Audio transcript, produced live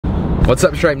What's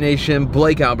up, Stripe Nation?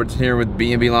 Blake Albertson here with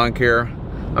B&B Lawn Care.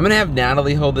 I'm gonna have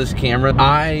Natalie hold this camera.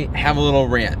 I have a little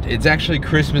rant. It's actually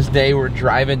Christmas Day. We're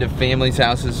driving to families'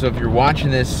 houses, so if you're watching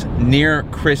this near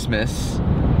Christmas,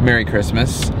 Merry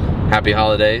Christmas, Happy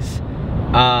Holidays.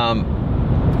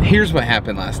 Here's what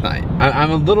happened last night.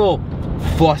 I'm a little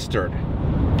flustered,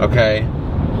 okay?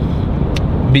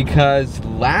 Because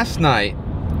last night,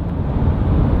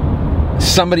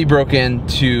 somebody broke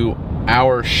into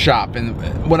our shop, and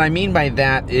what I mean by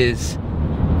that is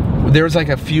there's like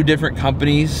a few different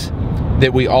companies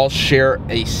that we all share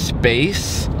a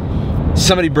space.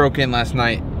 Somebody broke in last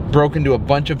night, broke into a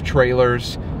bunch of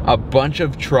trailers, a bunch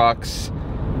of trucks,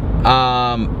 and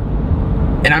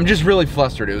I'm just really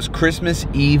flustered. It was Christmas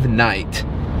Eve night,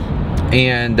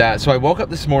 and so I woke up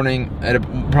this morning at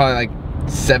probably like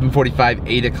 7:45,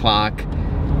 8 o'clock,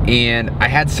 and I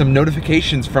had some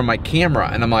notifications from my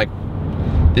camera, and I'm like,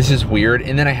 this is weird.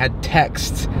 And then I had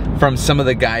texts from some of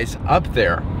the guys up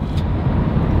there,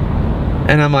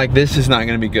 and I'm like, this is not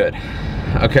gonna be good,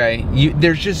 okay?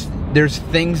 There's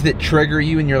things that trigger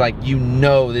you, and you're like, you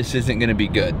know this isn't gonna be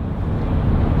good.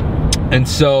 And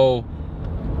so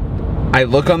I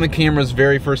look on the cameras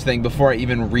very first thing before I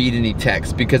even read any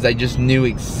text, because I just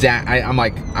knew I'm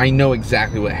like, I know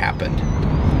exactly what happened.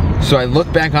 So I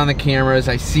look back on the cameras,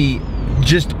 I see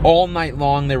just all night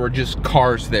long there were just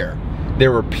cars there.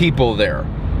 There were people there.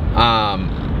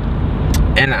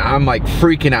 And I'm like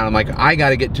freaking out. I'm like, I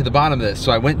gotta get to the bottom of this.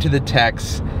 So I went to the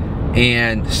text,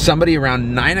 and somebody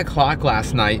around 9 o'clock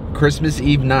last night, Christmas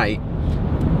Eve night,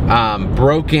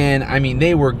 broke in. I mean,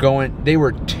 they were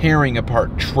tearing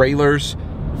apart trailers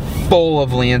full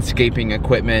of landscaping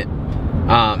equipment,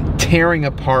 tearing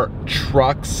apart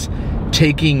trucks,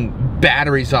 taking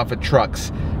batteries off of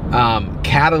trucks,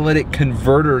 catalytic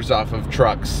converters off of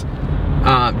trucks,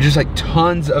 just like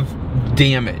tons of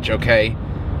damage, okay?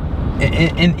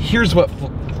 And here's what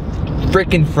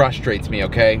freaking frustrates me,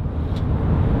 okay?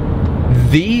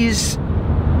 These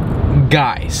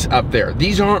guys up there,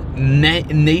 these aren't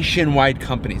nationwide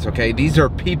companies, okay? These are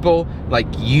people like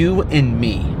you and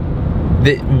me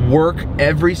that work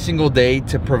every single day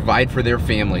to provide for their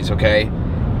families, okay?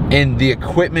 And the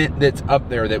equipment that's up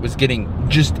there that was getting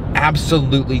just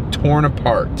absolutely torn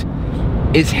apart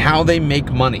is how they make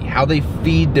money, how they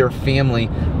feed their family,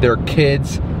 their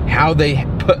kids, how they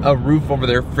put a roof over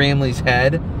their family's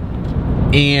head.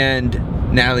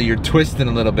 And Natalie, you're twisting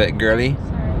a little bit, girly.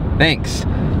 Sorry. Thanks.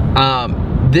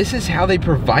 This is how they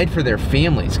provide for their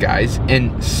families, guys.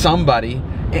 And somebody,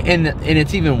 and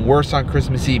it's even worse on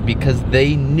Christmas Eve, because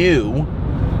they knew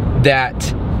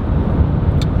that,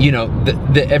 you know,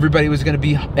 that everybody was going to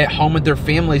be at home with their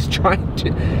families,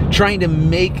 trying to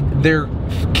make their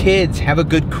kids have a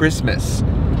good Christmas.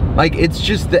 Like, it's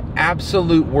just the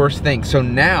absolute worst thing. So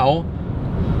now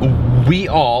we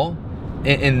all,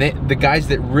 and the guys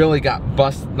that really got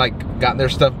their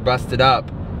stuff busted up,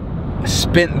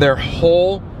 spent their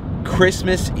whole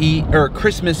Christmas Eve or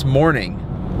Christmas morning,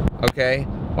 okay?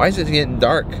 Why is it getting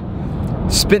dark?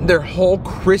 Spent their whole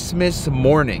Christmas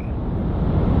morning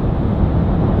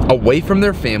away from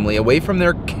their family, away from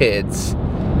their kids,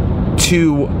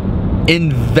 to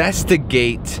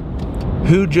investigate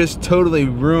who just totally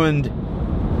ruined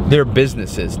their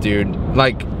businesses, dude.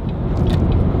 Like,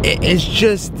 it's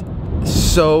just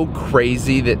so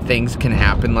crazy that things can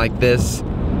happen like this.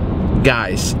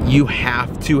 Guys, you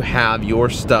have to have your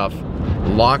stuff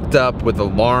locked up with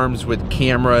alarms, with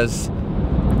cameras.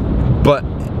 But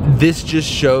this just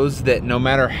shows that no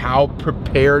matter how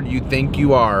prepared you think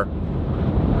you are,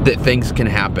 that things can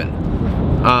happen.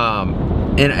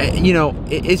 And you know,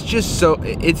 it's just so,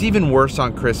 it's even worse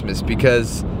on Christmas,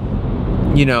 because,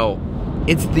 you know,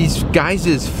 it's these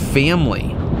guys'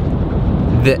 family,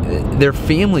 that their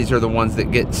families are the ones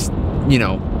that get, you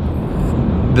know,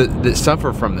 that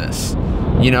suffer from this.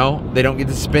 You know, they don't get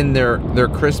to spend their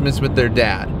Christmas with their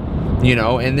dad, you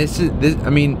know. And this,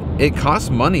 I mean, it costs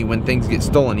money when things get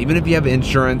stolen. Even if you have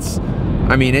insurance,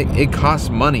 I mean, it costs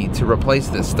money to replace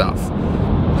this stuff.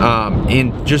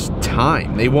 And just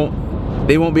time. They won't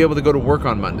be able to go to work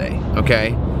on Monday,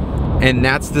 okay? And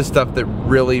that's the stuff that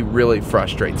really, really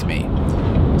frustrates me.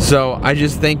 So I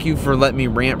just thank you for letting me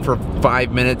rant for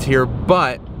 5 minutes here.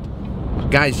 But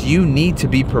guys, you need to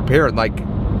be prepared. Like,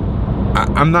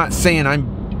 I'm not saying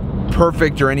I'm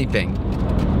perfect or anything,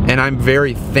 and I'm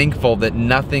very thankful that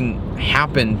nothing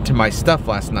happened to my stuff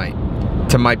last night,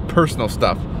 to my personal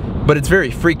stuff. But it's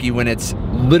very freaky when it's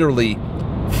literally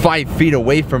 5 feet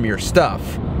away from your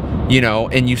stuff, you know,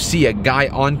 and you see a guy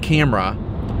on camera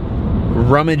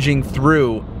rummaging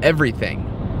through everything,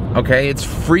 okay? It's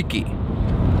freaky.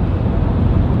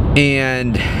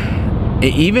 And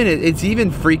It's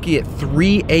even freaky at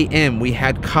 3 a.m. we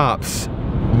had cops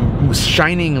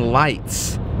shining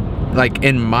lights like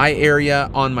in my area,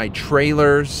 on my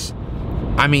trailers.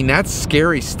 I mean, that's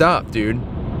scary stuff, dude.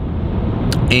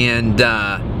 And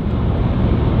I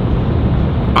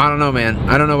don't know, man.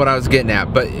 I don't know what I was getting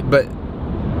at, but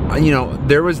you know,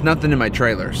 there was nothing in my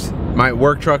trailers. My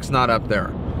work truck's not up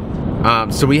there.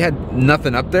 So we had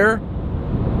nothing up there.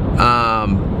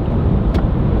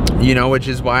 You know, which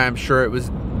is why I'm sure it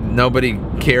was nobody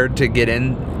cared to get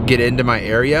into my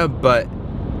area. But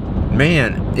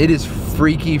man, it is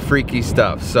freaky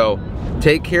stuff. So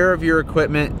take care of your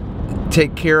equipment,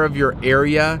 take care of your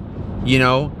area. You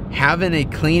know, having a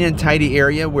clean and tidy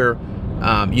area where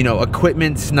you know,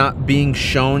 equipment's not being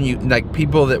shown. Like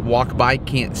people that walk by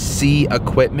can't see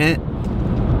equipment.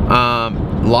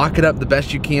 Lock it up the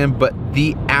best you can. But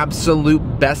the absolute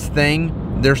best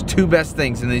thing, there's two best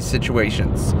things in these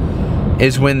situations,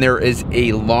 is when there is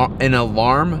an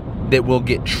alarm that will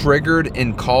get triggered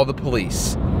and call the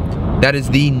police. That is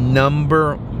the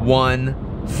number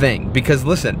one thing. Because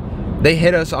listen, they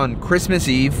hit us on Christmas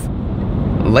Eve,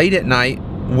 late at night,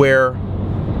 where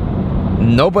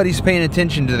nobody's paying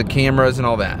attention to the cameras and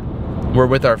all that. We're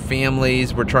with our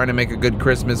families. We're trying to make a good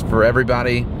Christmas for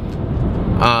everybody.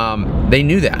 They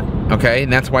knew that, okay?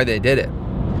 And that's why they did it.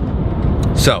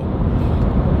 So,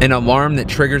 an alarm that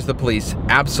triggers the police,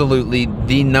 absolutely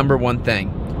the number one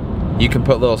thing. You can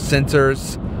put little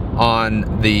sensors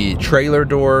on the trailer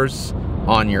doors,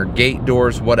 on your gate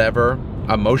doors, whatever.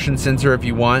 A motion sensor if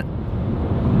you want.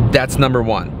 That's number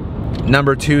one.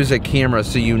 Number two is a camera,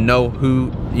 so you know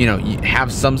who, you know, you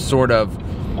have some sort of,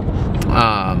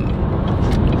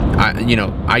 you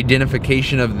know,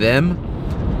 identification of them.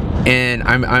 And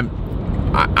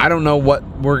I don't know what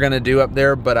we're gonna do up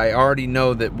there, but I already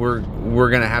know that we're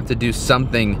gonna have to do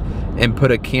something and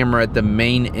put a camera at the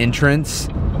main entrance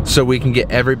so we can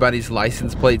get everybody's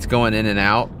license plates going in and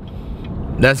out.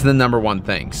 That's the number one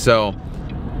thing. So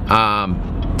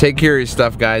take care of your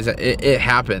stuff, guys. It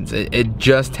happens. It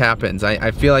just happens.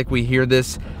 I feel like we hear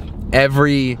this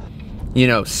every, you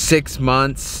know, 6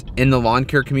 months in the lawn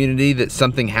care community that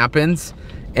something happens.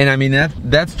 And I mean,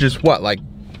 that's just what, like,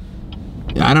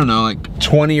 I don't know, like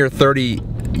 20 or 30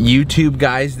 YouTube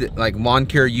guys that, like, lawn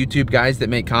care YouTube guys that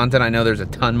make content. I know there's a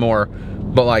ton more,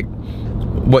 but like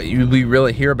what we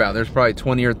really hear about, there's probably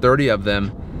 20 or 30 of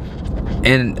them.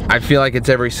 And I feel like it's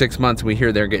every 6 months we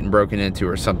hear they're getting broken into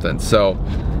or something. So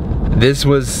this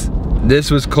was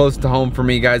close to home for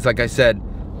me, guys. Like I said,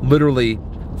 literally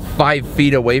 5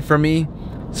 feet away from me,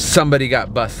 somebody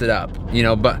got busted up, you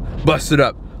know, busted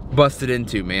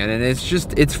into, man. And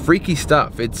it's freaky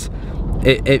stuff.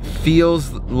 It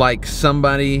feels like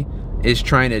somebody is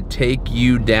trying to take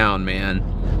you down, man.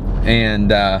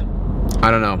 And I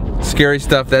don't know, scary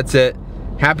stuff. That's it.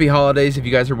 Happy holidays if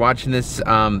you guys are watching this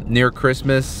near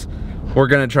Christmas. We're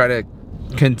gonna try to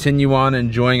continue on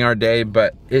enjoying our day,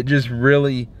 but it just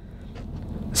really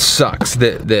sucks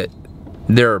that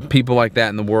there are people like that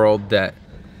in the world that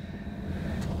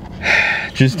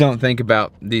just don't think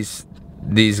about these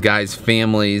guys'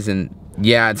 families. And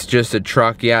yeah, it's just a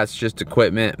truck, yeah, it's just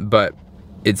equipment, but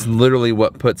it's literally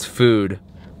what puts food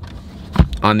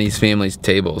on these families'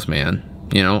 tables, man.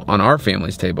 You know, on our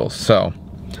families' tables. So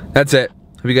that's it.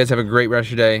 Hope you guys have a great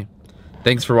rest of your day.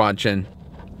 Thanks for watching.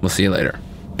 We'll see you later.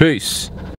 Peace.